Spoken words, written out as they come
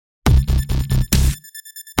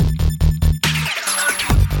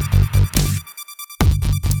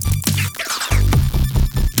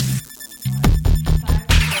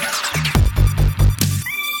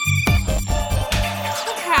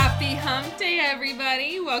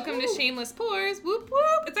everybody. Welcome to Shameless Pores. Whoop,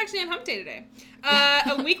 whoop. It's actually on Hump Day today.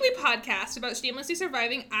 A weekly podcast about shamelessly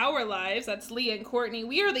surviving our lives. That's Leah and Courtney.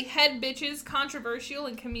 We are the head bitches, controversial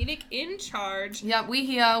and comedic in charge. Yep, we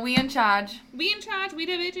here. We in charge. We in charge. We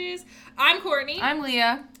the bitches. I'm Courtney. I'm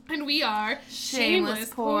Leah. And we are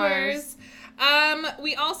Shameless Pores.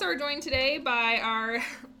 We also are joined today by our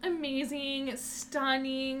amazing,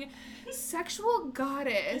 stunning, sexual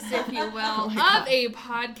goddess, if you will, of a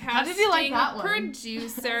podcasting How did you like that one?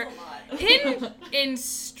 Producer in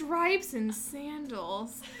stripes and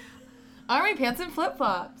sandals. Army pants and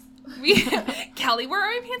flip-flops. Kelly wore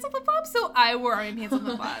army pants and flip-flops, so I wore army pants and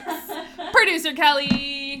flip-flops. Producer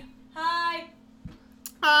Kelly. Hi.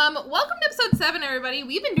 Welcome to episode 7, everybody.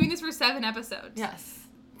 We've been doing this for 7 episodes. Yes.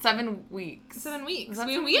 7 weeks. 7 weeks. Is that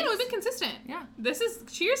We've been consistent. Yeah. This is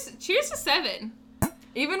cheers to 7.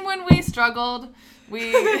 Even when we struggled,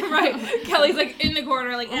 we... Right. Kelly's like in the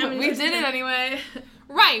corner, like, we did it anyway.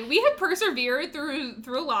 Right. We have persevered through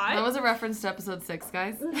a lot. That was a reference to episode 6,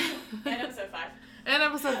 guys. And episode 5. And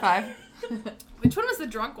episode 5. Which one was the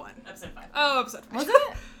drunk one? Episode 5. Oh, episode 5. Was it?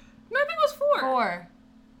 No, I think it was 4. 4.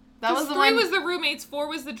 That was the 3 one... was the roommates, 4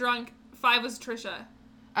 was the drunk, 5 was Trisha.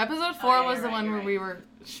 Episode 4 was the right, one you're where right. we were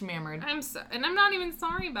schmammered. And I'm not even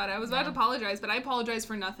sorry about it. I was about to apologize, but I apologize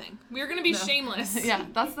for nothing. We're going to be shameless. Yeah,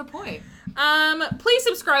 that's the point. Please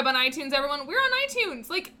subscribe on iTunes, everyone. We're on iTunes.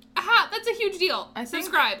 Like, that's a huge deal.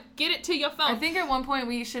 Subscribe. Get it to your phone. I think at one point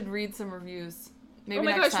we should read some reviews. Maybe oh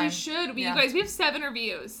my next gosh, time. we should. Yeah. You guys, we have 7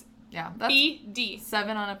 reviews. Yeah, that's BD.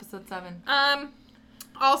 7 on episode 7.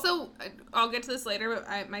 Also, I'll get to this later,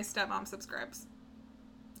 but my stepmom subscribes.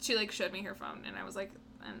 She, like, showed me her phone, and I was like,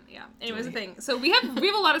 and yeah. Anyways, the thing. So we have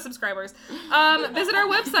a lot of subscribers. Visit our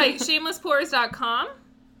website, shamelesspores.com.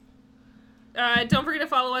 Don't forget to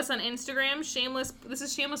follow us on Instagram, this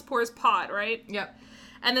is Shameless Pores Pod, right? Yep.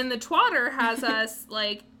 And then the Twatter has us,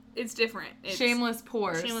 like, it's different. It's Shameless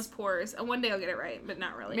Pores. Shameless Pores. And one day I'll get it right, but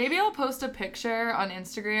not really. Maybe I'll post a picture on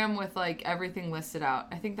Instagram with, like, everything listed out.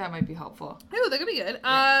 I think that might be helpful. Oh, that could be good.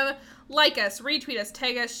 Yeah. Like us, retweet us,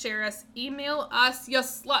 tag us, share us, email us, you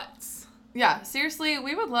sluts. Yeah, seriously,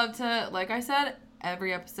 we would love to, like I said,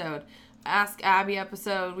 every episode. Ask Abby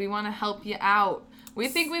episode. We want to help you out. We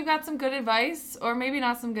think we've got some good advice, or maybe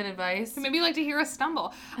not some good advice. So maybe you'd like to hear us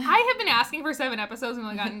stumble. I have been asking for 7 episodes,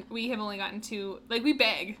 and we have only gotten 2. Like, we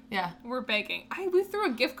beg. Yeah. We're begging. We threw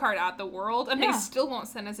a gift card out the world, and they still won't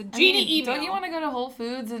send us a I genie mean, email. Don't you want to go to Whole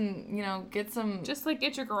Foods and, get some... Just, like,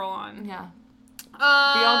 get your girl on. Yeah. Be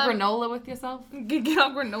all granola with yourself? Get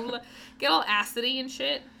all granola. Get all acidy and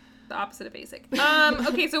shit. The opposite of basic.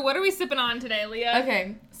 Okay, so what are we sipping on today, Leah?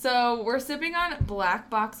 Okay, so we're sipping on Black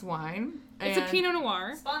Box Wine. It's a Pinot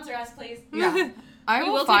Noir. Sponsor us, please. Yeah. I We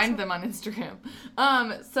will will find them on Instagram.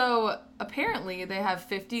 So apparently they have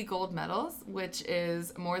 50 gold medals, which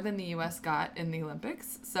is more than the U.S. got in the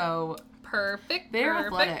Olympics. So Perfect. they're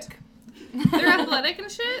athletic. They're athletic and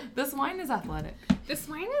shit. This wine is athletic. This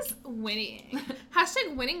wine is winning.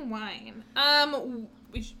 # winning wine.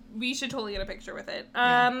 We should totally get a picture with it.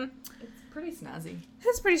 It's pretty snazzy.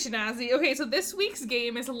 It's pretty snazzy. Okay, so this week's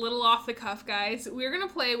game is a little off the cuff, guys. We're gonna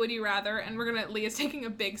play Would You Rather, and Leah's taking a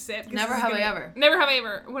big sip. Never have I ever. Never have I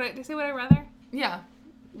ever. Did I say Would I Rather? Yeah.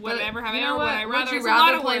 Whatever have I You ever? know Would what? I rather? Would you It's a lot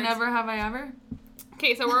rather of play words. Never Have I Ever?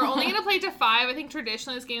 Okay, so we're only gonna play to 5. I think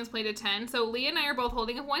traditionally this game is played to 10. So Leah and I are both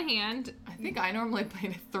holding up one hand. I think I normally play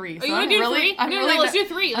to 3. Oh, you wanna do 3? No, let's do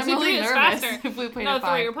 3. Let's I'm do 3. really It's nervous faster. if we play No, to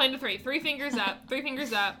 5. 3. We're playing to 3. 3 fingers up. 3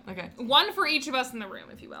 fingers up. Okay. 1 for each of us in the room,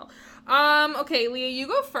 if you will. Okay, Leah, you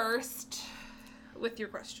go first with your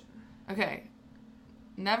question. Okay.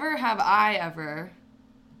 Never have I ever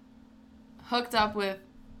hooked up with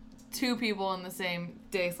 2 people in the same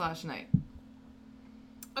day/night.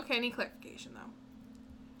 Okay, I need clarification, though.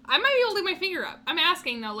 I might be holding my finger up. I'm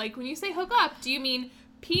asking, though, like, when you say hook up, do you mean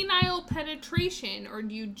penile penetration, or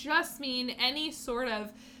do you just mean any sort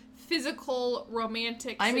of physical,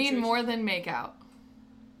 romantic I mean situation? more than make out.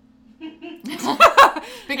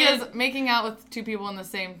 Because making out with 2 people in the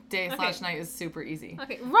same day/night is super easy.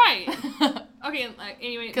 Okay, right. Okay,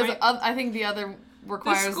 anyway. Because I think the other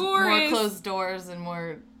requires more closed doors and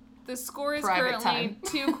more the score is private currently time.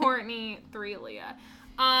 2 Courtney, 3 Leah.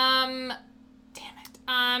 Damn it.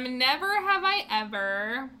 Never have I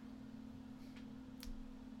ever...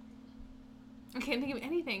 I can't think of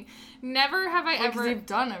anything. Never have I ever... Because you've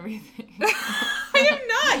done everything. I am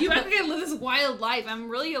not. You act like I live this wild life. I'm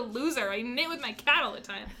really a loser. I knit with my cat all the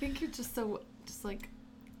time. I think you're just like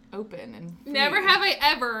open and free. Never have I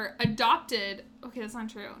ever adopted... Okay, that's not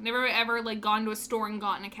true. Never have I ever, like, gone to a store and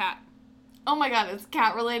gotten a cat. Oh my god, it's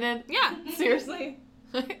cat related? Yeah. Seriously?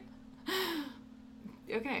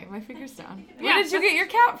 Okay, my figure's down. Yeah, Where did you get your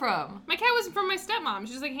cat from? My cat was from my stepmom.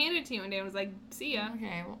 She just like handed it to me one day and was like, "See ya."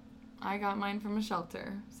 Okay, well, I got mine from a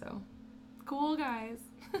shelter, so cool, guys.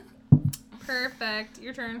 Perfect.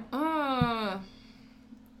 Your turn.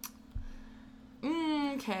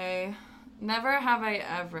 Okay. Never have I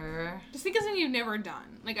ever. Just think of something you've never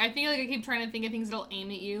done. Like I think like I keep trying to think of things that'll aim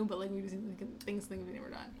at you, but like we just think of things we've never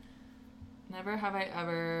done. Never have I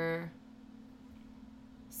ever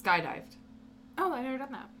skydived. Oh, I've never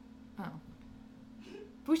done that. Oh.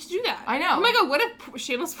 We should do that. I know. Oh my god, what if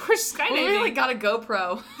shameless push skydiving? We really got a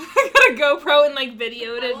GoPro. I got a GoPro and like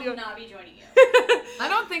videoed I it. will not be joining you. I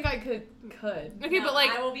don't think I could. Okay, No, but like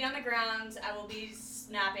I will be on the ground. I will be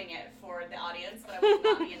snapping it for the audience, but I will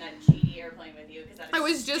not be in that GD airplane with you because that is I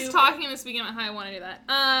was just stupid. talking this weekend about how I want to do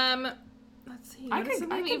that. Let's see. I What is could-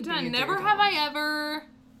 something I that could you've be done? a Never daredevil. have I ever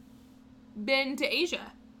been to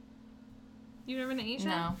Asia. You've never been to Asia?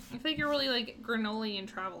 No. I feel like you're really like granola and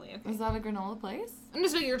travel-y. Okay. Is that a granola place? I'm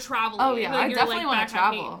just like you're traveling. Oh yeah, I you're, definitely like, want to backpacking.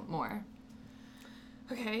 travel more.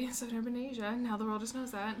 Okay, so I've never been to Asia. Now the world just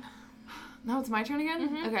knows that. Now it's my turn again?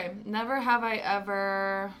 Mhm. Okay. Never have I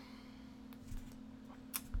ever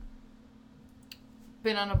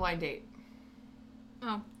been on a blind date.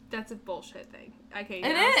 Oh, that's a bullshit thing. Okay, It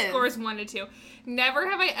now is. Scores 1-2. Never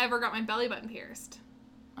have I ever got my belly button pierced.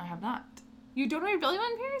 I have not. You don't have your belly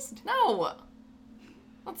button pierced? No.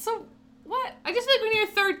 That's so. What? I just feel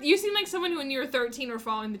like when you're you seem like someone who when you were 13 were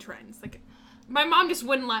following the trends. Like, my mom just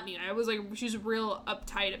wouldn't let me. I was like, she was real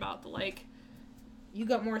uptight about the like, you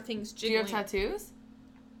got more things Do you jiggling. have tattoos?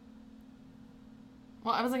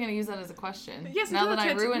 Well, I wasn't gonna use that as a question. Yes, now I that do I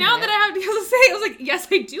have ruined Now it. that I have to say, I was like, yes,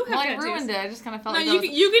 I do have well, I tattoos. ruined it. I just kind of felt No, like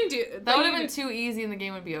you can do. that would have you been can- too easy and the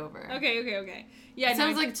game would be over. Okay. Yeah, It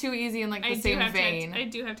sounds like too easy in like the same vein. I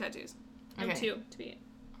do have tattoos. Okay. Two to be.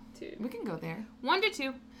 Two. We can go there.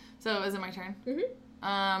 1-2. So is it my turn?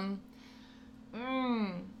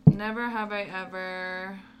 Mhm. Never have I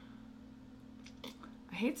ever.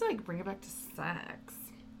 I hate to like bring it back to sex.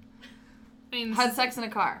 I mean, Had sex in a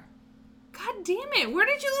car. God damn it! Where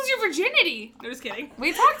did you lose your virginity? No, just kidding.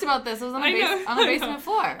 We talked about this. It was on I the, know, on the I basement know.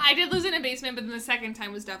 floor. I did lose it in a basement, but then the second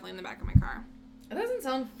time was definitely in the back of my car. It doesn't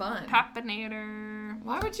sound fun. Papinator.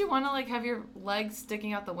 Why would you want to like have your legs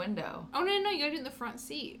sticking out the window? Oh no, you gotta do it in the front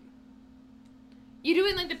seat. You do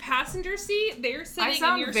it in like the passenger seat. They're sitting I and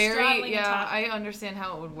sound you're very straddling atop. I understand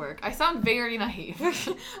how it would work. I sound very naive.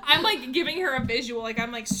 I'm like giving her a visual, like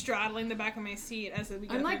I'm like straddling the back of my seat as we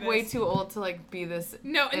go I'm like through way this. too old to like be this.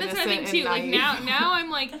 No, and that's another thing innocent too. and Like naive. now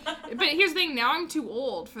I'm like, but here's the thing. Now I'm too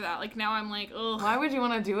old for that. Like now I'm like, ugh. Why would you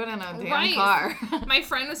want to do it in a damn Right. car? My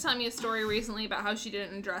friend was telling me a story recently about how she did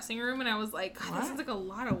it in a dressing room, and I was like, God, What? that sounds like a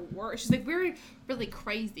lot of work. She's like, we're really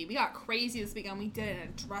crazy. We got crazy this weekend. We did it in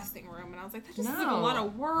a dressing room, and I was like, that just sounds like a No. lot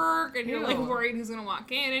of work, and you're like Ew. worried who's gonna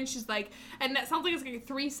walk in. And she's like, and that sounds like it's like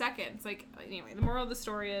 3 seconds. Like anyway, the moral of the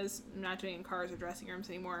story is I'm not doing it in cars or dressing rooms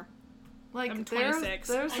anymore. Like I'm there's 26.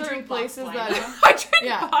 there's I certain drink box places wine that now. I drink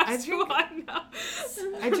Yeah, box I drink- wine now.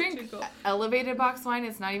 I Too drink cool. elevated box wine.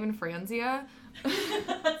 It's not even Franzia.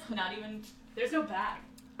 That's not even. There's no bag.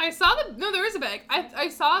 I saw there is a bag. I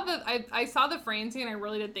saw I saw the Francie and I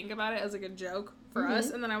really did think about it as like a joke for us,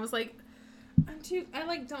 and then I was like, I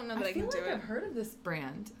like don't know that I, feel can like do it. I've heard of this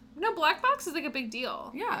brand. No, Black Box is like a big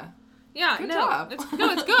deal. Yeah. Yeah, Good no, job. It's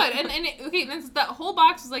good. Okay, that whole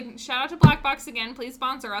box was like, shout out to Black Box again, please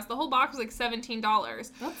sponsor us. The whole box was like $17,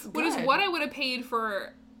 That's which is good. what I would have paid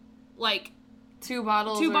for, like 2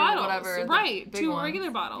 bottles two or bottles, whatever. the right? big 2 ones.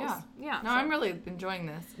 regular bottles. Yeah. Yeah. No, I'm really enjoying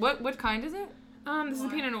this. What kind is it? This is a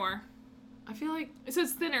Pinot Noir. I feel like So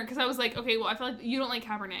it's thinner because I was like, okay, well, I feel like you don't like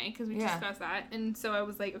Cabernet because we Yeah. discussed that, and so I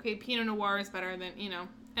was like, okay, Pinot Noir is better than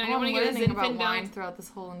and I I'm don't want to get a learning about Zinfandel. wine throughout this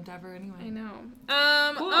whole endeavor anyway. I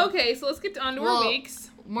know. Cool. Okay, so let's get on to Well, our weeks.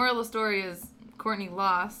 Moral of the story is Courtney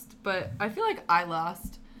lost, but I feel like I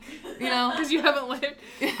lost. You know? Because you haven't lived.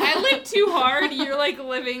 I lived too hard. You're like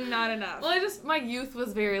living not enough. Well, my youth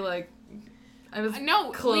was very like, I was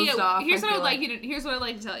No, closed Leah, off. Here's I what I'd feel like you to. Here's what I'd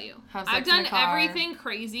like to tell you. Have I've sex in done a car. everything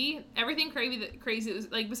crazy that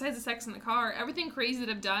was like besides the sex in the car. Everything crazy that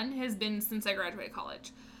I've done has been since I graduated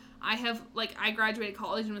college. I graduated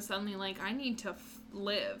college and was suddenly like, I need to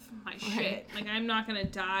live my shit. Like I'm not gonna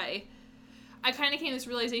die. I kind of came to this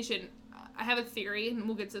realization. I have a theory, and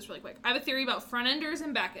we'll get to this really quick. I have a theory about front enders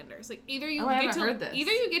and back enders. Like either you I get haven't heard this.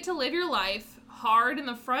 either you get to live your life hard in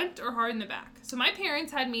the front or hard in the back. So my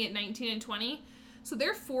parents had me at 19 and 20. So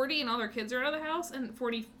they're 40 and all their kids are out of the house, and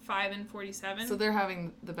 45 and 47. So they're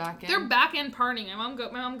having the back end. They're back end partying. My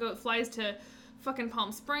mom flies to fucking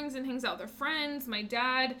Palm Springs and hangs out with their friends. My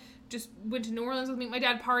dad just went to New Orleans with me. My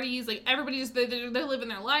dad parties. Like, everybody just, they're living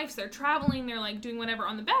their lives. They're traveling. They're, like, doing whatever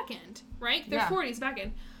on the back end, right? They're 40s back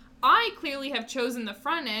end. I clearly have chosen the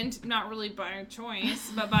front end, not really by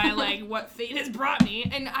choice, but by, like, what fate has brought me.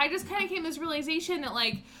 And I just kind of came to this realization that,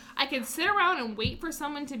 like, I could sit around and wait for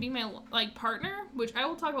someone to be my, like, partner, which I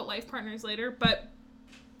will talk about life partners later,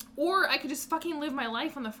 or I could just fucking live my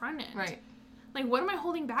life on the front end. Right. Like, what am I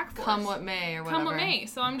holding back for? Come what may, or whatever. Come what may.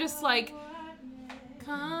 So I'm just, like,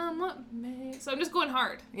 come what may. So I'm just going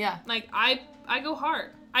hard. Yeah. Like, I go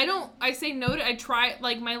hard. I say no to, I try,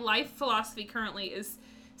 like, my life philosophy currently is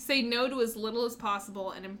say no to as little as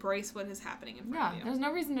possible and embrace what is happening in front of you. There's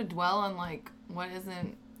no reason to dwell on, like, what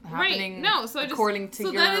isn't happening according to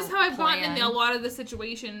your So that is how I've gotten plan. into a lot of the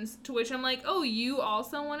situations to which I'm like, oh, you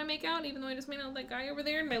also want to make out, even though I just made out with that guy over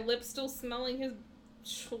there and my lips still smelling his...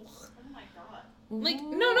 Oh my god. Like,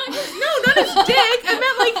 not his dick. I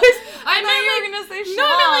meant, like, his... I thought you were gonna say shot. No,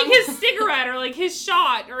 I meant, like, his cigarette or, like, his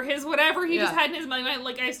shot or his whatever he just had in his mind.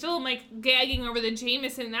 Like, I still am, like, gagging over the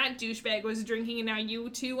Jameson that douchebag was drinking, and now you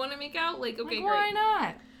two want to make out? Like, okay, like, great. Why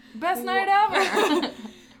not? Best night ever.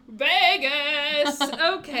 Vegas.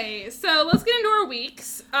 Okay, so let's get into our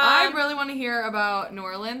weeks. I really want to hear about New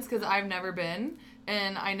Orleans because I've never been,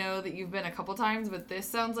 and I know that you've been a couple times, but this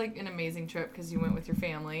sounds like an amazing trip because you went with your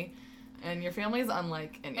family, and your family is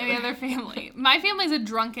unlike any other family. My family's a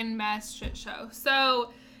drunken mess shit show.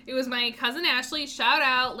 So it was my cousin Ashley, shout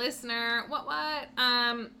out, listener. What?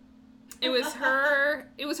 It was her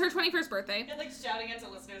 21st birthday. You're, like, shouting it to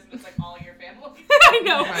listeners, and it's, like, all your family. I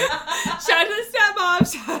know. Shout out to the stepmom.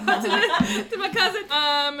 Shout out to my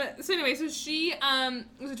cousin. So anyway, so she, it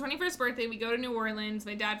was her 21st birthday. We go to New Orleans.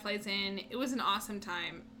 My dad flies in. It was an awesome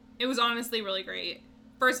time. It was honestly really great.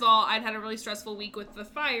 First of all, I'd had a really stressful week with the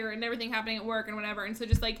fire and everything happening at work and whatever. And so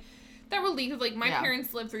just, like, that relief of, like, my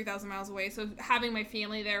parents live 3,000 miles away, so having my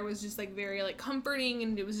family there was just, like, very, like, comforting,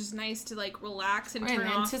 and it was just nice to, like, relax and turn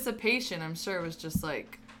off. Anticipation, I'm sure, was just,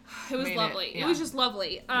 like... It was lovely. It was just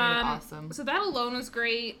lovely. Awesome. So that alone was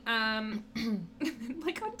great.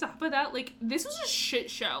 Like, on top of that, like, this was a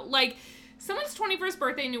shit show. Like, someone's 21st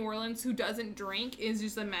birthday in New Orleans who doesn't drink is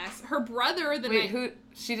just a mess. Her brother,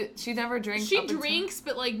 she never drinks? She drinks,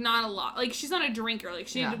 but, like, not a lot. Like, she's not a drinker. Like,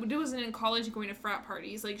 she wasn't in college and going to frat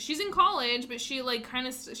parties. Like, she's in college, but she, like, kind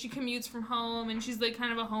of, she commutes from home, and she's, like,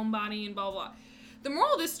 kind of a homebody and blah, blah. The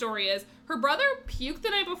moral of this story is, her brother puked the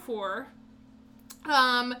night before,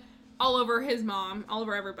 all over his mom, all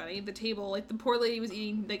over everybody. The table, like, the poor lady was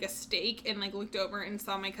eating, like, a steak and, like, looked over and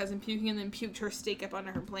saw my cousin puking and then puked her steak up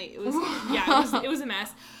onto her plate. It was, it was a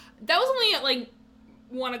mess. That was only at, like,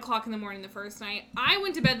 1 o'clock in the morning the first night. I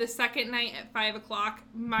went to bed the second night at 5 o'clock.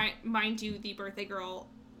 Mind you, the birthday girl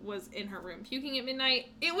was in her room puking at midnight.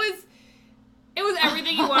 It was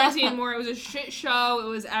everything you wanted to see and more. It was a shit show. It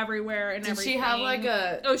was everywhere and everything. Did she have, like,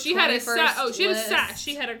 a she had a sash. Oh, she had a list? sash.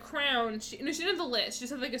 She had a crown. She didn't have the list. She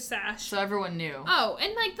just had, like, a sash. So everyone knew. Oh,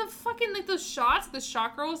 and, like, the fucking, like, those shots, the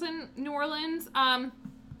shot girls in New Orleans,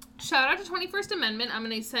 shout out to 21st Amendment.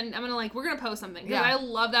 We're gonna post something. Because I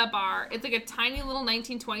love that bar. It's, like, a tiny little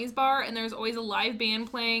 1920s bar, and there's always a live band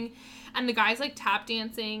playing. And the guy's, like, tap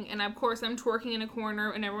dancing. And, of course, I'm twerking in a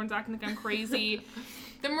corner, and everyone's acting like I'm crazy.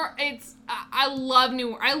 I love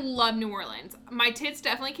New Orleans. My tits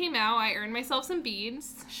definitely came out. I earned myself some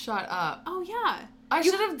beads. Shut up. Oh, yeah. I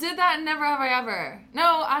should have did that and never have I ever.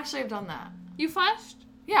 No, actually, I've done that. You flushed?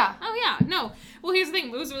 Yeah. Oh, yeah. No. Well, here's the thing.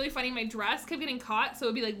 It was really funny. My dress kept getting caught, so it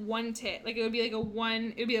would be, like, one tit. Like, it would be, like, a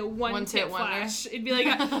one tit flash. It'd be,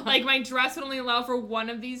 like, like, my dress would only allow for one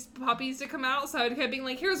of these puppies to come out, so I would keep being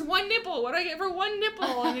like, here's one nipple. What do I get for one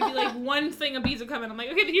nipple? And it'd be, like, one thing of beads would come in. I'm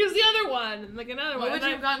like, okay, here's the other one. And, like, another one. What would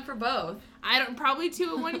you have gotten for both? Probably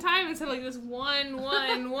two at one time instead of, like, this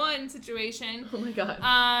one situation. Oh, my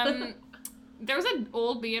God. There was an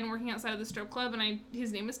old man working outside of the strip club, and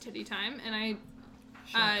his name was Titty Time, and I...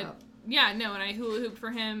 Shut up. Yeah, no, and I hula hooped for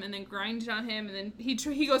him, and then grinded on him, and then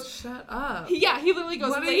he goes, shut up. He literally goes,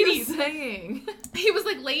 what ladies. What are you saying? He was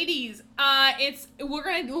like, ladies,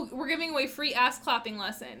 we're giving away free ass clapping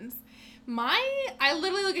lessons. I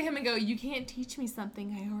literally look at him and go, you can't teach me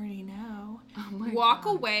something I already know. Oh my Walk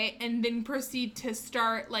God. away, and then proceed to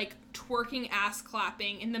start, like, twerking ass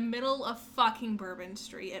clapping in the middle of fucking Bourbon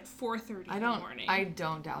Street at 4:30 in the morning. I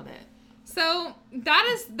don't doubt it. So that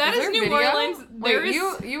is New video? Orleans. Wait,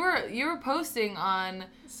 you were posting on.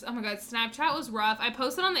 Oh my God, Snapchat was rough. I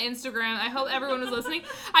posted on the Instagram. I hope everyone was listening.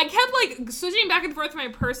 I kept, like, switching back and forth from my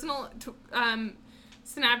personal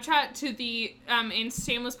Snapchat to the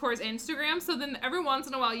Shameless Pores Instagram. So then every once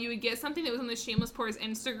in a while you would get something that was on the Shameless Pores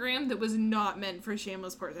Instagram that was not meant for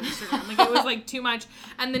Shameless Pores Instagram. Like, it was like too much.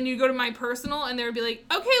 And then you go to my personal and there would be like,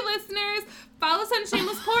 okay, listeners, follow us on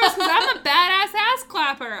Shameless Pores because I'm a badass ass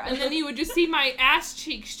clapper. And then you would just see my ass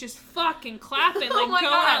cheeks just fucking clapping, like going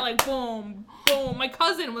out like boom, boom. My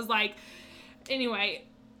cousin was like, anyway,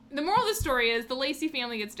 the moral of the story is the Lacey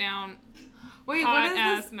family gets down. Wait, Hot what is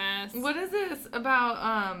ass this? mess. What is this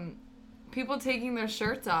about people taking their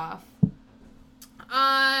shirts off?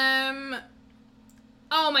 Oh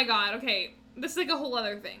my god, okay. This is like a whole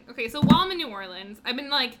other thing. Okay, so while I'm in New Orleans, I've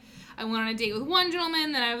been like, I went on a date with one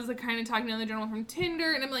gentleman, then I was like kind of talking to another gentleman from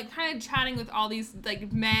Tinder, and I'm like kind of chatting with all these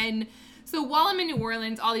like men. So while I'm in New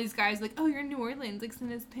Orleans, all these guys are like, oh, you're in New Orleans, like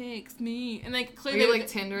send us pics, me. And like clearly Were you like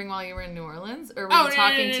Tindering while you were in New Orleans? Or were you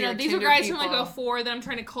talking to your These Tinder are guys people? from like before that I'm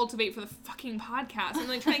trying to cultivate for the fucking podcast. I'm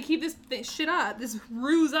like trying to keep this shit up, this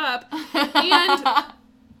ruse up. And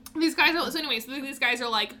these guys are, so anyway, so these guys are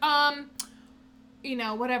like, you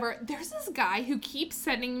know, whatever. There's this guy who keeps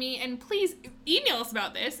sending me, and please email us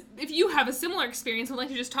about this if you have a similar experience and would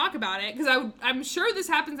like to just talk about it, because I'm sure this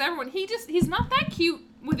happens to everyone. He's not that cute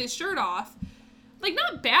with his shirt off. Like,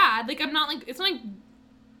 not bad. Like, I'm not like, it's not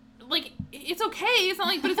like, it's okay. It's not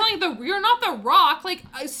like, but it's not like you're not The Rock. Like,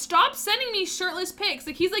 stop sending me shirtless pics.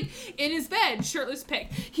 Like, he's like in his bed, shirtless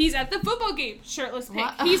pic. He's at the football game, shirtless pic.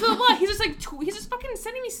 What? He's with what? He's just like, he's just fucking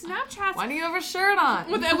sending me Snapchats. Why do you have a shirt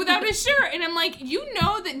on? Without his shirt. And I'm like, you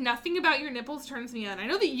know that nothing about your nipples turns me on. I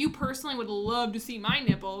know that you personally would love to see my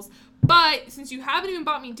nipples, but since you haven't even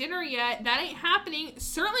bought me dinner yet, that ain't happening.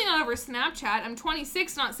 Certainly not over Snapchat. I'm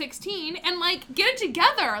 26, not 16. And like, get it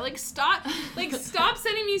together. Like, stop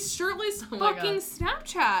sending me shirtless fucking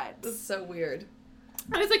Snapchats. This is so weird.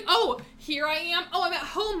 And it's like, oh, here I am. Oh, I'm at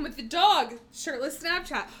home with the dog. Shirtless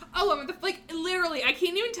Snapchat. Oh, I'm at the, like, literally, I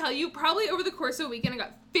can't even tell you, probably over the course of a weekend, I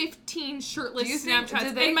got 15 shirtless Snapchats.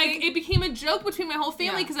 And it became a joke between my whole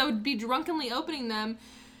family because I would be drunkenly opening them.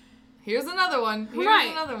 Here's another one. Here's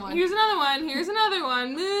another one. Here's another one. Here's another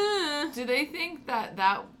one. Do they think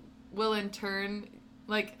that will in turn,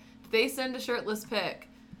 like, if they send a shirtless pic,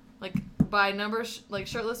 like, by number, like,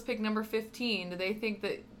 shirtless pic number 15, do they think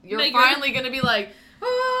that you're finally going to be like,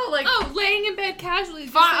 laying in bed casually.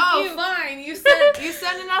 Fine. You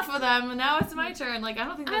send enough of them, and now it's my turn. Like, I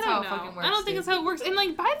don't think that's how it fucking works. I don't think that's how it works. And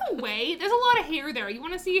like, by the way, there's a lot of hair there. You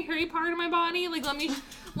want to see a hairy part of my body? Like, let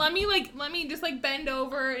me just like bend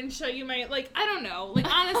over and show you my, like, I don't know.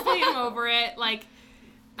 Like, honestly, I'm over it. Like,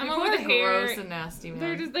 I'm over the hair. Gross and nasty, man.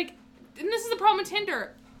 They're just like, and this is the problem with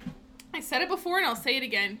Tinder. I said it before and I'll say it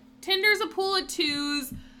again. Tinder's a pool of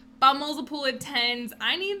 2s. Bumble's a pool of 10s.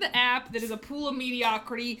 I need the app that is a pool of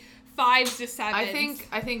mediocrity, 5s to 7s.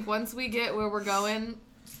 I think once we get where we're going,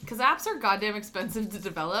 because apps are goddamn expensive to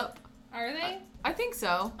develop. Are they? I think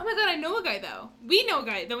so. Oh my god, I know a guy though. We know a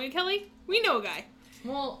guy, don't we, Kelly? We know a guy.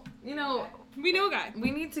 Well, you know, we know a guy.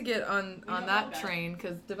 We need to get on that train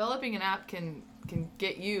because developing an app can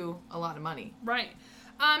get you a lot of money. Right.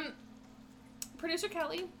 Producer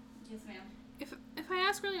Kelly. Yes, ma'am. If I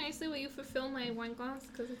ask really nicely, will you fulfill my wine glass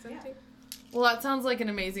because it's empty? Well, that sounds like an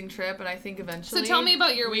amazing trip, and I think eventually. So tell me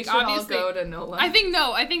about your week. We should obviously, all go to NOLA. I think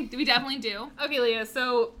we definitely do. Okay, Leah.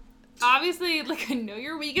 So obviously, like, I know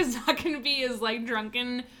your week is not going to be as like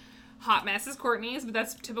drunken, hot mess as Courtney's, but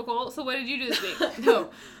that's typical. So what did you do this week?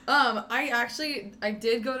 No, I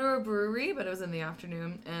did go to a brewery, but it was in the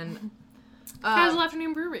afternoon, and. Casual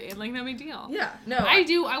afternoon brewery, like no big deal. Yeah, no.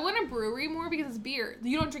 I want a brewery more because it's beer.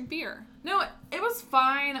 You don't drink beer. No, it was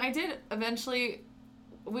fine. I did eventually.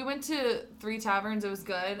 We went to 3 taverns. It was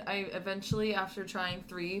good. I eventually, after trying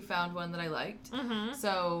 3, found one that I liked. Mm-hmm.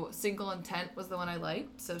 So Single Intent was the one I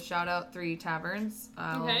liked. So shout out 3 taverns.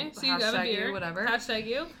 Okay, so you got a beer. Whatever. Hashtag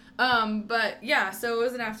you. But yeah, so it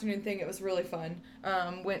was an afternoon thing. It was really fun.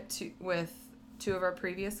 Went with 2 of our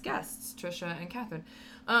previous guests, Trisha and Catherine.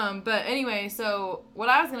 But anyway, so what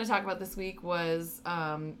I was going to talk about this week was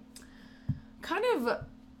kind of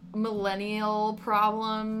millennial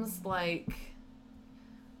problems, like,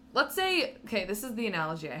 let's say, okay, this is the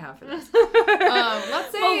analogy I have for this.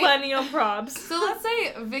 Let's say millennial probs. So let's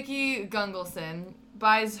say Vicky Gungelson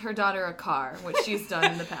buys her daughter a car, which she's done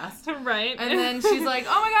in the past. Right. And then she's like,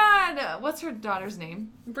 oh my god, what's her daughter's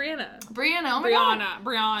name? Brianna, oh my god.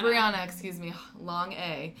 Brianna, excuse me, long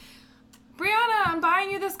A. Brianna, I'm buying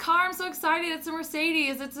you this car. I'm so excited. It's a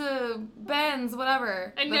Mercedes. It's a Benz,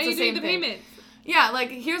 whatever. And now you're doing the payment. Yeah, like,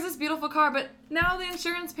 here's this beautiful car, but now the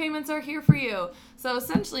insurance payments are here for you. So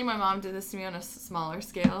essentially, my mom did this to me on a smaller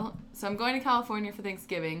scale. So I'm going to California for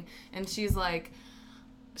Thanksgiving, and she's like,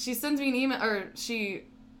 she sends me an email, or she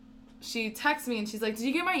she texts me and she's like, did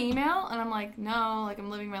you get my email? And I'm like, no, like I'm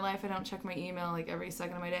living my life. I don't check my email like every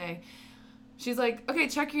second of my day. She's like, okay,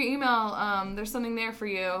 check your email. There's something there for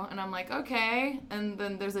you. And I'm like, okay. And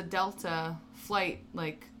then there's a Delta flight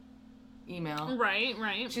like email. Right.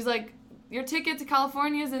 She's like, your ticket to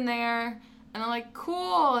California is in there. And I'm like,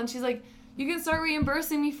 cool. And she's like, you can start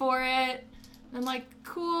reimbursing me for it. And I'm like,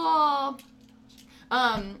 cool.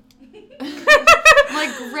 I'm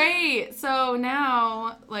like, great. So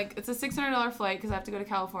now, like, it's a $600 flight because I have to go to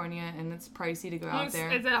California and it's pricey to go out there.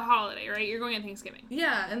 It's a holiday, right? You're going on Thanksgiving.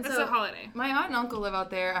 Yeah, and it's so a holiday. My aunt and uncle live out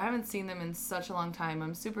there. I haven't seen them in such a long time.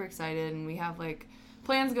 I'm super excited, and we have like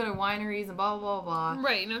plans to go to wineries and blah blah blah blah.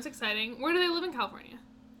 Right, it's exciting. Where do they live in California?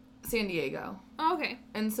 San Diego. Oh, okay.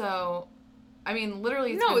 And so, I mean,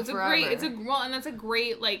 literally, it's forever. and that's a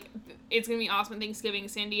great, like, it's gonna be awesome Thanksgiving,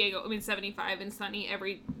 San Diego. I mean, 75 and sunny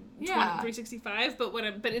every 365, but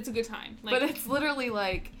it's a good time. Like, but it's literally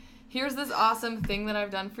like, here's this awesome thing that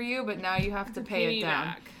I've done for you, but now you have to pay it down.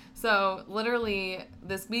 Back. So literally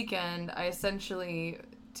this weekend, I essentially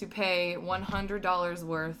to pay $100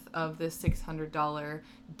 worth of this $600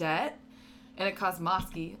 debt, and it costs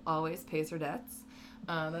Mosky always pays her debts.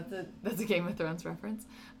 That's a Game of Thrones reference.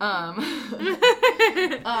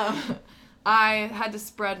 I had to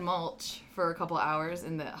spread mulch for a couple hours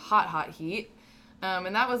in the hot heat.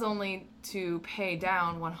 And that was only to pay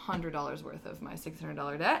down $100 worth of my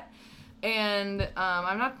 $600 debt. And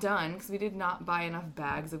I'm not done because we did not buy enough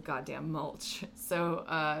bags of goddamn mulch.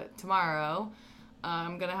 So tomorrow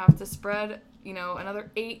I'm going to have to spread,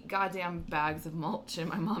 another 8 goddamn bags of mulch in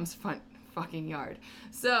my mom's front fucking yard.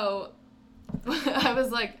 So I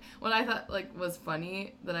was like, what I thought like was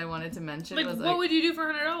funny that I wanted to mention was like, what would you do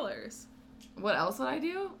for $100? What else would I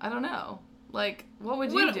do? I don't know. Like, what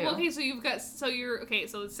would you do? Okay,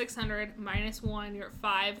 so it's 600 minus 1, you're at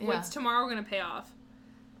 5. Yeah. What's tomorrow going to pay off?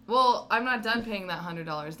 Well, I'm not done paying that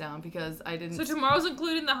 $100 down because I didn't. So tomorrow's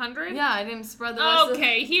including the 100? Yeah, I didn't spread the rest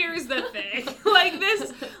Okay, here's the thing.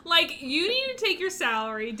 You need to take your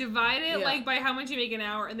salary, divide it, by how much you make an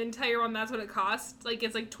hour, and then tell your mom that's what it costs. Like,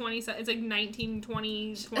 it's like 20 cents. It's like 19,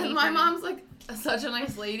 20, 20. And my mom's, like, such a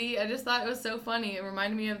nice lady. I just thought it was so funny. It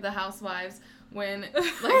reminded me of the Housewives when,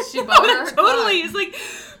 like, she bought her Totally. It's like,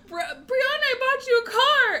 Brianna, I bought you a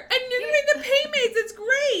car, and you're gonna make the payments. It's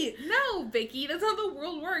great. No, Vicky, that's how the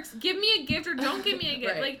world works. Give me a gift or don't give me a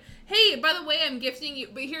gift. Right. Like, hey, by the way, I'm gifting you.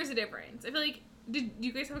 But here's the difference. I feel like, did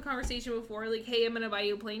you guys have a conversation before? Like, hey, I'm gonna buy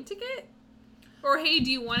you a plane ticket? Or, hey,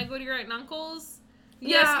 do you want to go to your aunt and uncle's?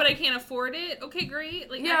 Yes, but I can't afford it. Okay, great.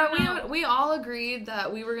 Like, yeah, we all agreed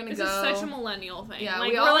that we were gonna go. This is such a millennial thing. Yeah,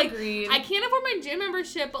 like, we all agreed. I can't afford my gym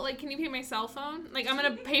membership, but like, can you pay my cell phone? Like, I'm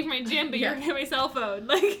gonna pay for my gym, but you're gonna pay my cell phone.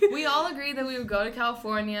 Like, we all agreed that we would go to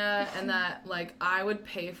California and that like I would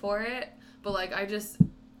pay for it, but like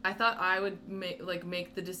I thought I would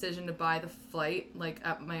make the decision to buy the flight like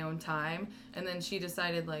at my own time, and then she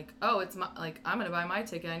decided like, oh, it's my I'm gonna buy my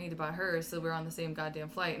ticket. I need to buy hers, so we're on the same goddamn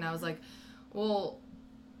flight. And I was like, well.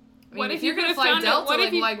 I mean, what if you're you gonna fly Delta?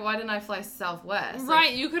 Why didn't I fly Southwest?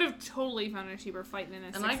 Right, you could have totally found a cheaper flight than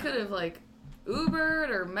a. And I could have Ubered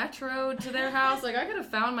or Metroed to their house. Like I could have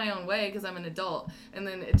found my own way because I'm an adult. And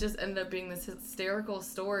then it just ended up being this hysterical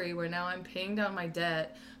story where now I'm paying down my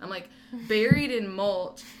debt. I'm like buried in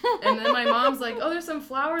mulch, and then my mom's like, "Oh, there's some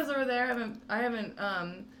flowers over there. I haven't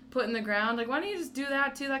put in the ground. Like, why don't you just do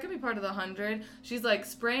that too? That could be part of the 100." She's like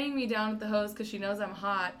spraying me down with the hose because she knows I'm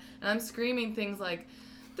hot, and I'm screaming things like,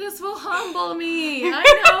 "This will humble me. I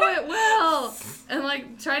know it will." And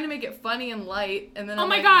like trying to make it funny and light, and then I'm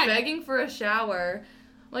begging for a shower.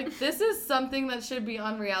 Like, this is something that should be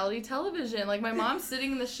on reality television. Like, my mom's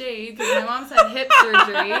sitting in the shade because my mom's had hip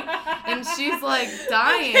surgery, and she's like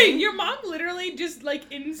dying. Okay, your mom literally just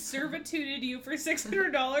in servituded you for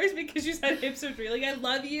 $600 because she's had hip surgery. Like, I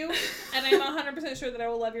love you, and I'm 100% sure that I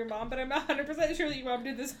will love your mom, but I'm not 100% sure that your mom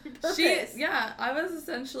did this on purpose. I was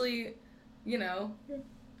essentially,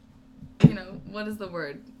 what is the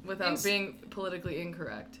word without being politically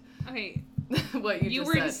incorrect? Okay. What you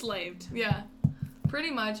were said. enslaved. Yeah. Pretty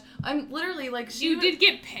much. I'm literally you did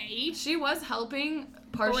get paid. She was helping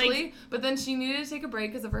partially, but then she needed to take a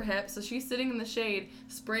break because of her hip, so she's sitting in the shade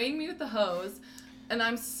spraying me with the hose, and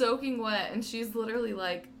I'm soaking wet, and she's literally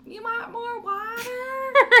like, "You want more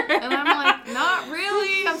water?" And I'm like, "Not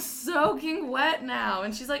really. I'm soaking wet now."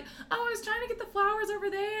 And she's like, "Oh, I was trying to get the flowers over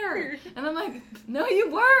there." And I'm like, "No, you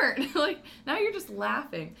weren't." Now you're just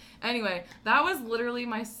laughing. Anyway, that was literally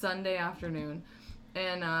my Sunday afternoon.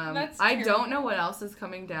 And That's I terrible. don't know what else is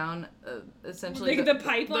coming down. Essentially, Like the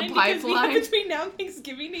pipeline. The Because we have pipeline. between now and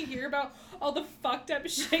Thanksgiving to hear about all the fucked up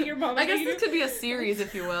shit your mom. I guess this could be a series,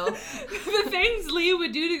 if you will. The things Leah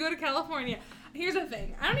would do to go to California. Here's the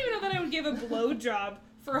thing. I don't even know that I would give a blowjob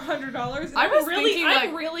for $100. I was really, thinking, I'm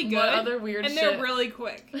like, really good. what other weird and shit. they're really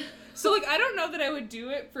quick. So like, I don't know that I would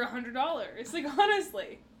do it for $100. Like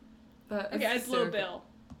honestly. That Okay, is it's little hysterical.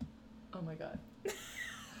 Bill. Oh my god.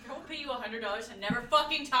 I will pay you $100 and never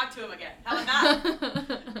fucking talk to him again. How about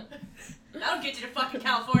that? That'll get you to fucking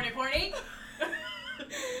California, Courtney.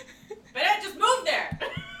 But just move there.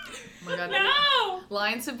 Oh my god. No.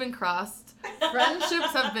 Lines have been crossed.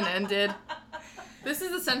 Friendships have been ended. This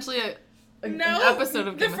is essentially an episode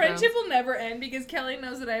of the Game of friendship Thrones. will never end because Kelly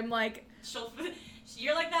knows that I'm like,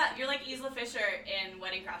 You're like that. You're like Isla Fisher in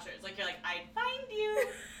Wedding Crashers. Like, you're like, I'd find you.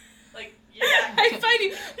 Like, yeah. I find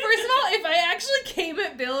you. First of all, if I actually came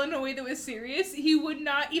at Bill in a way that was serious, he would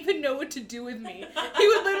not even know what to do with me. He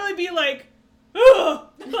would literally be like, oh,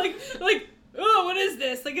 like, oh, what is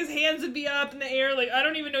this? Like his hands would be up in the air, like I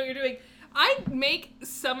don't even know what you're doing. I make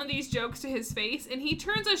some of these jokes to his face, and he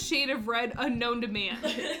turns a shade of red unknown to man.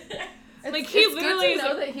 Like he It's literally good is to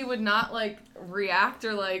know like, that he would not like react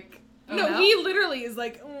or like. no, he literally is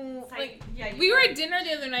like, oh, like yeah, we were at dinner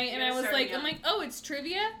the other night, and I gotta was start like, me I'm up. like, oh, it's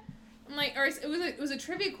trivia. I'm like, or it was a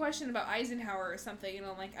trivia question about Eisenhower or something, and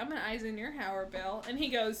I'm like, I'm an Eisenhower, Bill, and he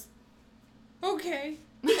goes, okay,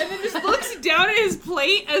 and then just looks down at his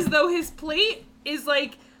plate as though his plate is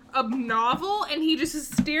like a novel, and he just is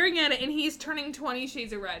staring at it, and he's turning 20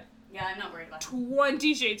 shades of red. Yeah, I'm not worried about it.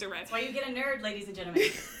 20 shades of red. That's why you get a nerd, ladies and gentlemen.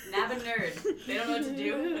 Nab a nerd. They don't know what to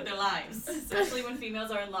do with their lives. Especially when females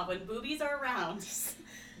are in love. When boobies are around,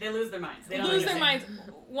 they lose their minds. They don't Lose their understand.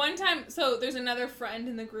 minds. One time, so there's another friend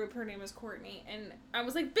in the group. Her name is Courtney, and I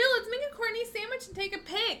was like, "Bill, let's make a Courtney sandwich and take a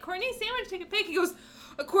pic. Courtney sandwich, take a pic." He goes,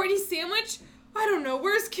 "A Courtney sandwich? I don't know.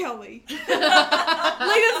 Where's Kelly?" Like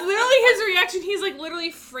that's literally his reaction. He's like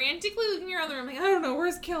literally frantically looking around the room, like, "I don't know.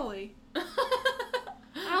 Where's Kelly?"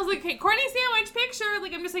 And I was like, "Hey, Courtney sandwich picture."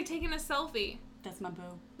 Like I'm just like taking a selfie. That's my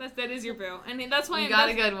boo. That is your boo, and that's why You got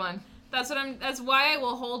a good one. That's why I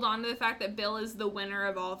will hold on to the fact that Bill is the winner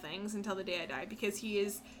of all things until the day I die, because he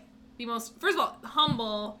is the most, first of all,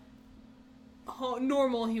 humble,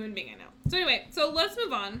 normal human being I know. So anyway, so let's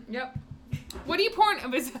move on. Yep. What are you pouring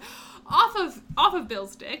off of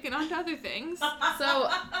Bill's dick and onto other things? So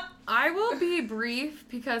I will be brief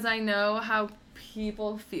because I know how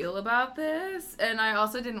people feel about this, and I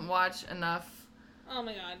also didn't watch enough. Oh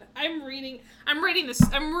my god, I'm reading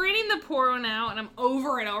the porno now, and I'm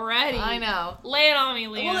over it already. I know. Lay it on me,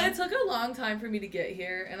 Leah. Well, it took a long time for me to get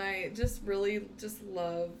here, and I just really just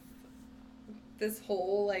love this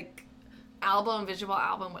whole like album, visual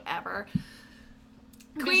album, whatever.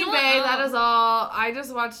 Queen Visual Bey, that album. is all. I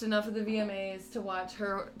just watched enough of the VMAs to watch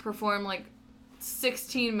her perform like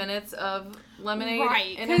 16 minutes of Lemonade,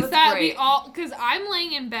 Right, and it was great. because I'm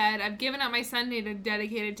laying in bed. I've given up my Sunday to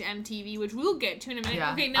dedicate it to MTV, which we'll get to in a minute.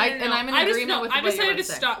 Yeah. Okay, no. And I'm in agreement with I what you decided were to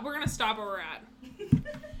saying. stop. We're gonna stop where we're at.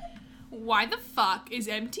 Why the fuck is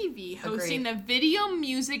MTV hosting the Video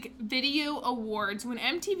Music Video Awards when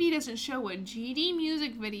MTV doesn't show a GD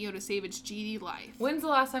music video to save its GD life? When's the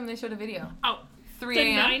last time they showed a video? Oh, 3 the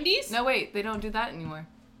a.m. 90s? No, wait, they don't do that anymore.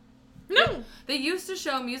 No. They used to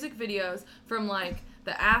show music videos from like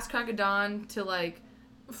the ass crack of dawn to like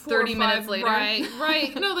 30 minutes later.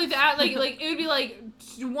 Right. No, like that, like it would be like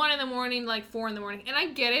 1 a.m, like 4 a.m, and I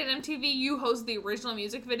get it. MTV, you host the original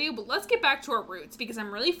music video, but let's get back to our roots because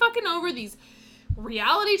I'm really fucking over these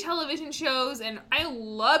reality television shows, and I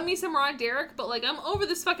love me some Ron Derek, but like I'm over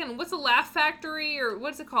this fucking what's the Laugh Factory or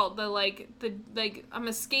what's it called? The I'm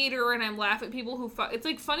a skater and I'm laughing at people who it's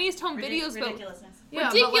like funniest home videos, but Ridiculousness. Yeah,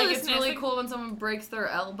 but like it's Ridiculousness, really like- cool when someone breaks their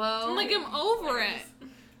elbow. I'm like I'm over it.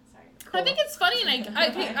 Sorry. I think it's funny, and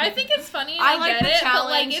I think it's funny, and I I like get the it, challenge. but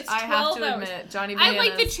like it's 12 I have to hours. admit, Johnny I Bananas.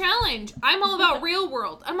 like the challenge. I'm all about real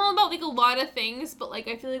world. I'm all about like a lot of things, but like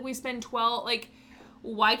I feel like we spend 12 like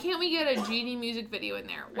why can't we get a GD music video in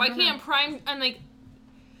there? Why can't Prime and like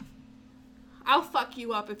I'll fuck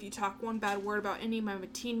you up if you talk one bad word about any of my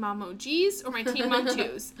Teen Mom OGs or my Teen Mom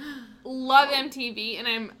 2s. Love MTV and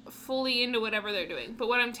I'm fully into whatever they're doing. But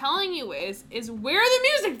what I'm telling you is where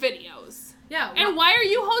are the music videos? Yeah, And why are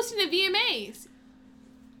you hosting the VMAs?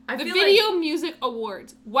 I The feel Video like Music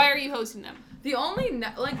Awards. Why are you hosting them? the only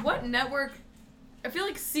what network? I feel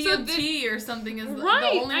like CMT or something is the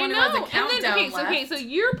Right, only I one know. who has a And countdown then, left. okay, so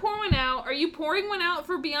you're pouring one out. Are you pouring one out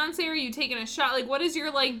for Beyonce or are you taking a shot? Like, what is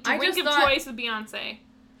your, like, I drink just of thought- choice with Beyonce?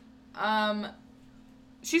 Um,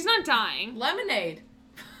 She's not dying. Lemonade.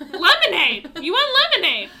 Lemonade! You want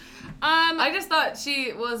lemonade! I just thought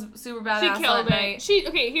she was super badass. She killed that it. night.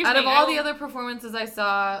 Here's Out the of thing, all the other performances I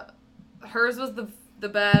saw, hers was the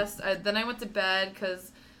best. Then I went to bed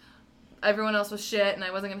because everyone else was shit, and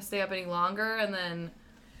I wasn't gonna stay up any longer. And then,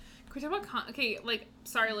 can we talk about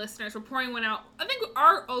sorry listeners, we're pouring one out. I think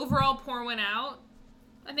our overall pour one out,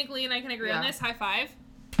 I think Lee and I can agree on this, high five,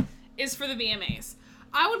 is for the VMAs.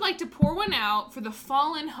 I would like to pour one out for the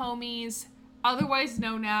Fallen Homies, otherwise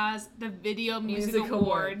known as the Video Music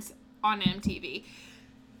Awards on MTV.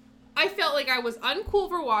 I felt like I was uncool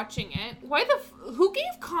for watching it. Who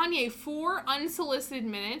gave Kanye 4 unsolicited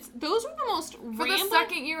minutes? Those were the most for the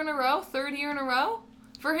second year in a row, third year in a row,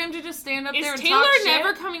 for him to just stand up there and Taylor talk shit.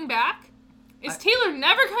 never coming back? Is Taylor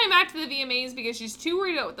never coming back to the VMAs because she's too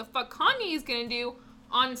worried about what the fuck Kanye is gonna do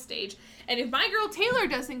on stage? And if my girl Taylor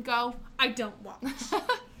doesn't go, I don't watch.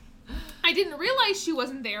 I didn't realize she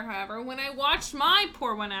wasn't there, however, when I watched my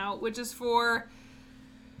pour one out, which is for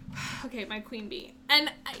my Queen Bee.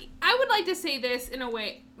 And I would like to say this in a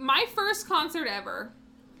way. My first concert ever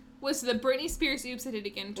was the Britney Spears Oops, I Did It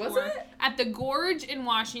Again tour. Was it? At the Gorge in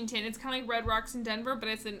Washington. It's kind of like Red Rocks in Denver, but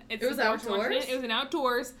it was outdoors? It was an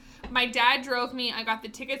outdoors. My dad drove me. I got the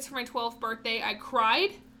tickets for my 12th birthday. I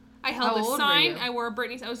cried. I held a sign. I wore a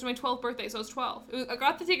Britney. I was my 12th birthday, so I was 12. I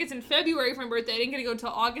got the tickets in February for my birthday. I didn't get to go until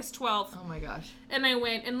August 12th. Oh my gosh. And I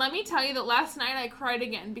went. And let me tell you that last night I cried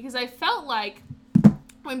again because I felt like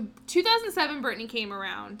when 2007 Britney came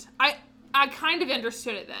around, I kind of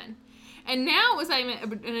understood it then. And now as I'm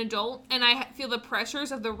an adult and I feel the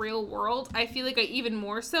pressures of the real world, I feel like I even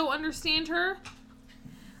more so understand her.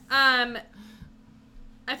 I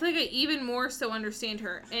feel like I even more so understand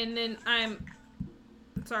her. And then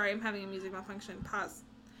sorry, I'm having a music malfunction. Pause.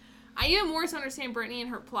 I even more so understand Britney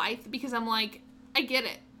and her plight because I'm like, I get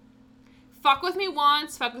it. Fuck with me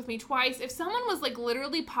once, fuck with me twice. If someone was like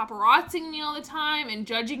literally paparazzing me all the time and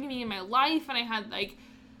judging me in my life, and I had like,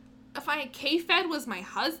 if K-Fed was my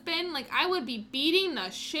husband, like I would be beating the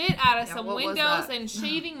shit out of some windows and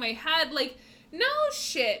shaving my head. Like, no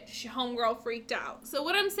shit, homegirl freaked out. So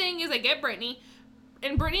what I'm saying is I get Britney,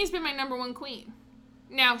 and Britney's been my number one queen.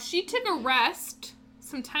 Now, she took a rest,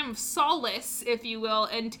 some time of solace, if you will,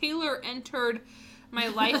 and Taylor entered my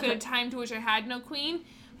life at a time to which I had no queen.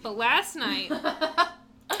 But last night, Can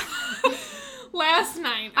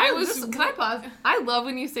I pause? I love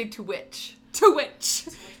when you say Twitch. Twitch.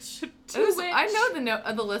 I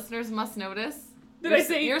know the listeners must notice. Did I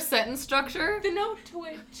say your sentence structure? The note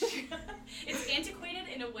Twitch. It's antiquated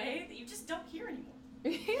in a way that you just don't hear anymore.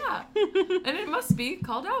 Yeah. And it must be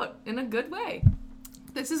called out in a good way.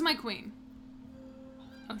 This is my queen.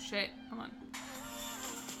 Oh shit. Hold on.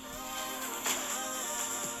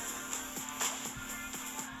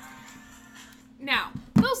 Now,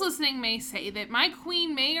 those listening may say that my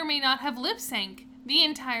queen may or may not have lip sync the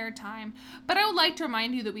entire time, but I would like to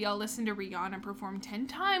remind you that we all listened to Rihanna perform 10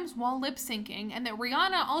 times while lip syncing, and that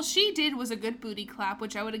Rihanna, all she did was a good booty clap,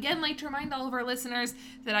 which I would again like to remind all of our listeners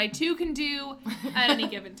that I too can do at any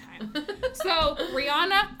given time. So,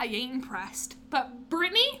 Rihanna, I ain't impressed. But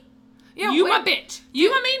Britney, my bitch. You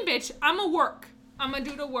my main bitch. I'ma work. I'ma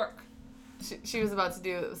do the work. She was about to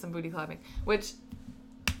do some booty clapping, which...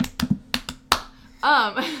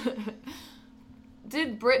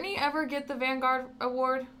 Did Britney ever get the Vanguard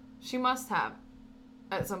Award? She must have,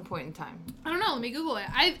 at some point in time. I don't know. Let me Google it.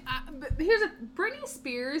 But Britney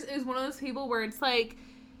Spears is one of those people where it's like,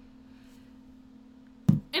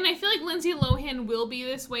 and I feel like Lindsay Lohan will be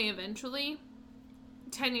this way eventually,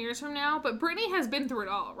 10 years from now. But Britney has been through it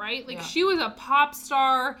all, right? Like she was a pop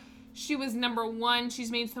star. She was number one.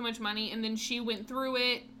 She's made so much money, and then she went through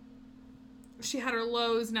it. She had her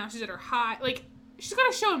lows. Now she's at her high. Like. She's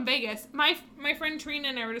got a show in Vegas. My friend Trina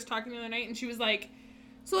and I were just talking the other night, and she was like,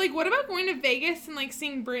 so, like, what about going to Vegas and, like,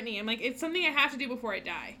 seeing Britney? I'm like, it's something I have to do before I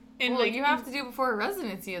die. And well, you have to do before her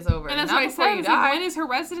residency is over. And that's what I said. I was like, when is her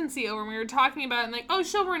residency over? And we were talking about it, and like, oh,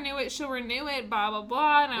 she'll renew it, blah, blah,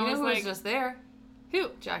 blah. And I was like... who was just there?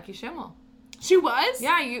 Who? Jackie Schimmel. She was?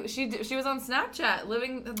 Yeah, she was on Snapchat,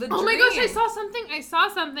 living the dream. Oh my gosh, I saw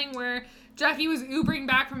something where... Jackie was Ubering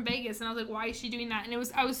back from Vegas, and I was like, why is she doing that? And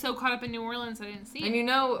I was so caught up in New Orleans, I didn't see it. And you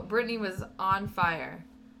know, Britney was on fire.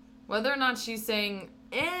 Whether or not she's sang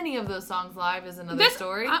any of those songs live is another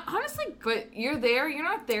story. Honestly, but you're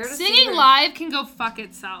not there to see her. Singing live can go fuck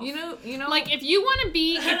itself. You know, like if you want to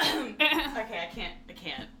be. Okay, I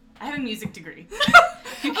can't. I have a music degree.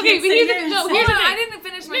 Okay, but here's the thing. I didn't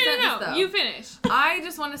finish my sentence, though. You finish. I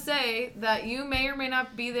just want to say that you may or may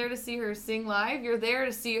not be there to see her sing live. You're there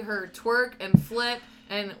to see her twerk and flip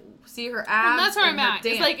and see her abs. And that's where and I'm at.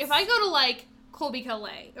 Dance. It's like if I go to like Colby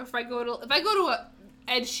Calais, or if I go to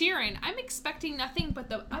Ed Sheeran, I'm expecting nothing but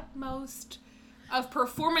the utmost of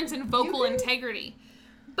performance and vocal integrity.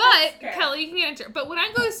 But, Kelly, you can get into it. But when I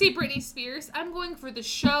go to see Britney Spears, I'm going for the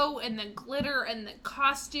show and the glitter and the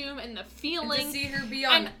costume and the feeling. And to see her be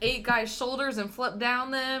on 8 guys' shoulders and flip down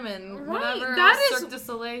them and whatever Cirque du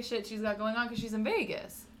Soleil shit she's got going on because she's in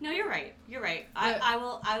Vegas. No, you're right. You're right. I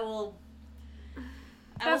will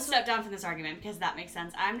step down from this argument because that makes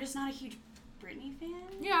sense. I'm just not a huge Britney fan.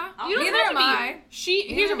 Yeah, you don't have to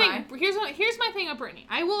be. Here's the thing. I. Here's my thing on Britney.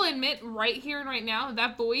 I will admit right here and right now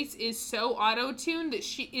that voice is so auto-tuned that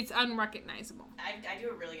it's unrecognizable. I do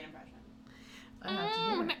a really good impression. I have to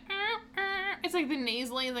hear it. It's like the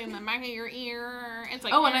nasally, like in the back of your ear. It's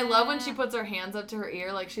like and I love when she puts her hands up to her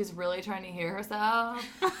ear like she's really trying to hear herself.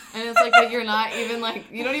 And it's like that you're not even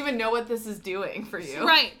like, you don't even know what this is doing for you.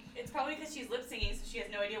 Right. It's probably because she's lip singing, so she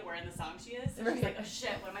has no idea where in the song she is. So she's like, oh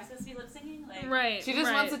shit, what am I supposed to be lip singing? Like, right. She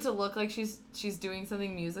just wants it to look like she's doing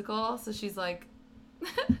something musical, so she's like...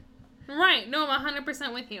 Right. No, I'm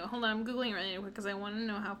 100% with you. Hold on, I'm Googling it really quick because I want to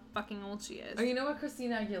know how fucking old she is. Oh, you know what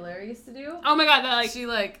Christina Aguilera used to do? Oh my god, that like... She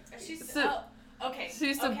like... Okay. She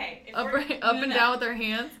used to up and down with her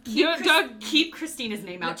hands. Keep Christina's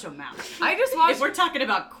name out your mouth. I just watched... If we're talking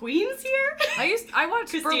about queens here... I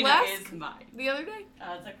watched Christina Burlesque is mine. the other day.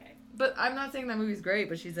 Oh, it's okay. But I'm not saying that movie's great,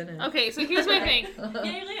 but she's in it. Okay, so here's my thing.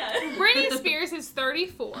 Yeah. Britney Spears is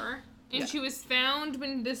 34, and she was found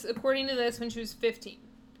according to this, when she was 15.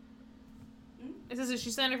 It says that she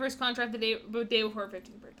signed her first contract the day before her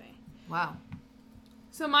 15th birthday. Wow.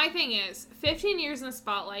 So my thing is, 15 years in the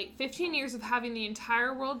spotlight, 15 years of having the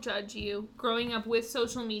entire world judge you, growing up with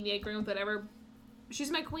social media, growing up with whatever,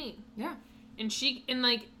 she's my queen. Yeah. And she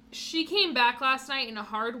came back last night in a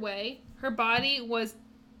hard way. Her body was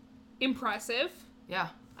impressive. Yeah.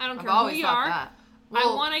 I don't I've care always who you thought are. that.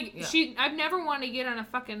 Well, Yeah. I've never wanted to get on a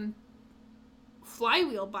fucking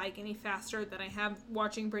flywheel bike any faster than I have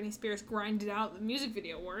watching Britney Spears grind it out at the music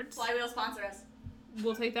video awards. Flywheel sponsor us.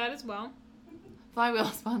 We'll take that as well. Flywheel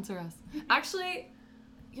sponsor us. Actually,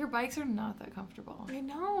 your bikes are not that comfortable. I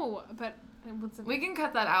know, but we can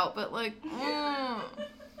cut that out, but like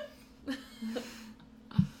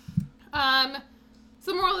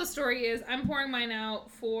so the moral of the story is I'm pouring mine out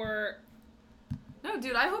for... No,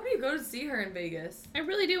 dude, I hope you go to see her in Vegas. I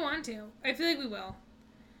really do want to. I feel like we will.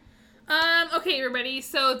 Okay, everybody.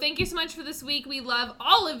 So thank you so much for this week. We love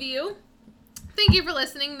all of you. Thank you for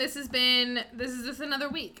listening. This is just another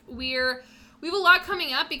week. We have a lot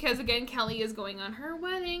coming up because, again, Kelly is going on her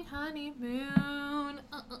wedding honeymoon.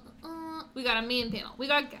 We got a main panel. We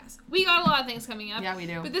got guests. We got a lot of things coming up. Yeah, we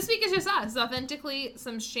do. But this week is just us. It's authentically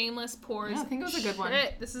some shameless pours. Yeah, I think it was a good one.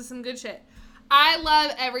 This is some good shit. I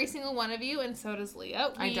love every single one of you, and so does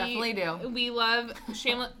Leo. I definitely do. We love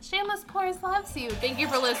Shameless Pours loves you. Thank you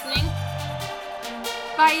for listening.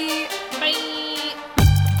 Bye. Bye.